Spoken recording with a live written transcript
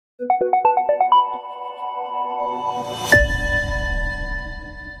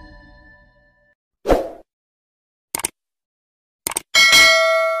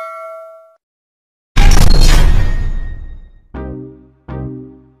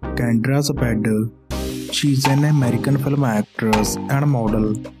Kendra Spade. She is an American film actress and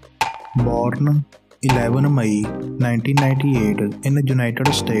model. Born 11 May 1998 in the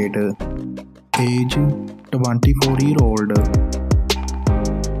United States. Age 24-year-old.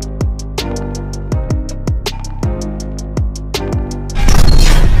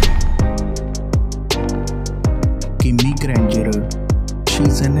 Kimmy Granger. She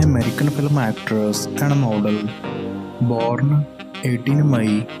is an American film actress and model. Born 18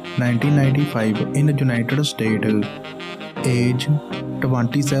 May 1995 in the United States. Age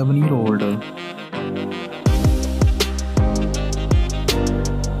 27-year-old.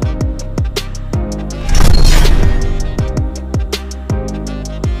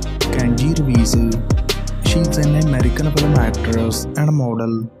 She is an American film actress and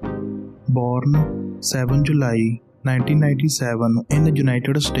model. Born 7 July 1997 in the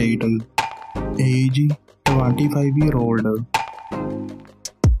United States. Age 25-year-old.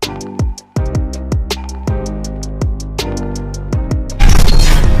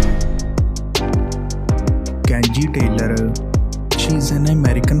 Kenji Taylor. She is an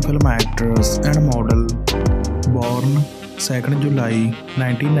American film actress and model. Born 2nd July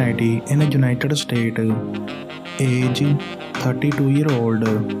 1990 in the United States. Age 32-year-old.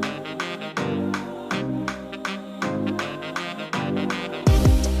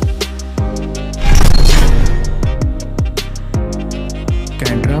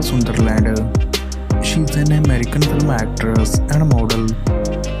 Kendra Sunderland. She is an American film actress and model.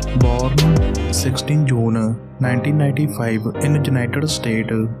 Born 16 June 1995 in the United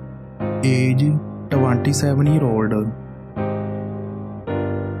States. Age 27-year-old.